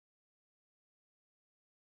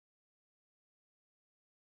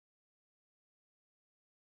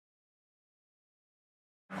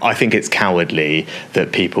I think it's cowardly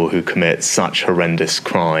that people who commit such horrendous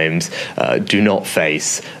crimes do not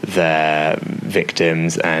face their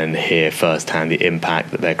victims and hear firsthand the impact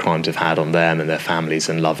that their crimes have had on them and their families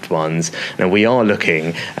and loved ones. And we are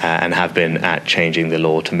looking and have been at changing the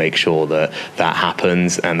law to make sure that that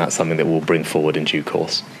happens, and that's something that we'll bring forward in due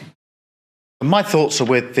course. My thoughts are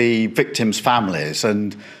with the victims' families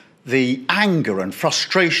and the anger and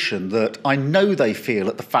frustration that I know they feel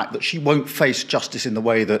at the fact that she won't face justice in the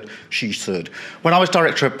way that she should. When I was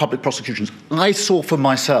Director of Public Prosecutions, I saw for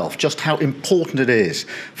myself just how important it is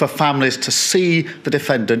for families to see the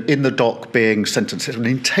defendant in the dock being sentenced. It's an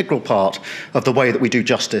integral part of the way that we do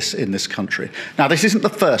justice in this country. Now, this isn't the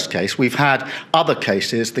first case. We've had other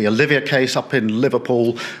cases, the Olivia case up in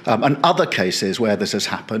Liverpool, and other cases where this has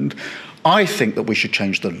happened. I think that we should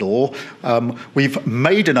change the law. We've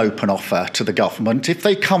made an open offer to the government. If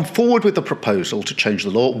they come forward with a proposal to change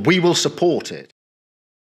the law, we will support it.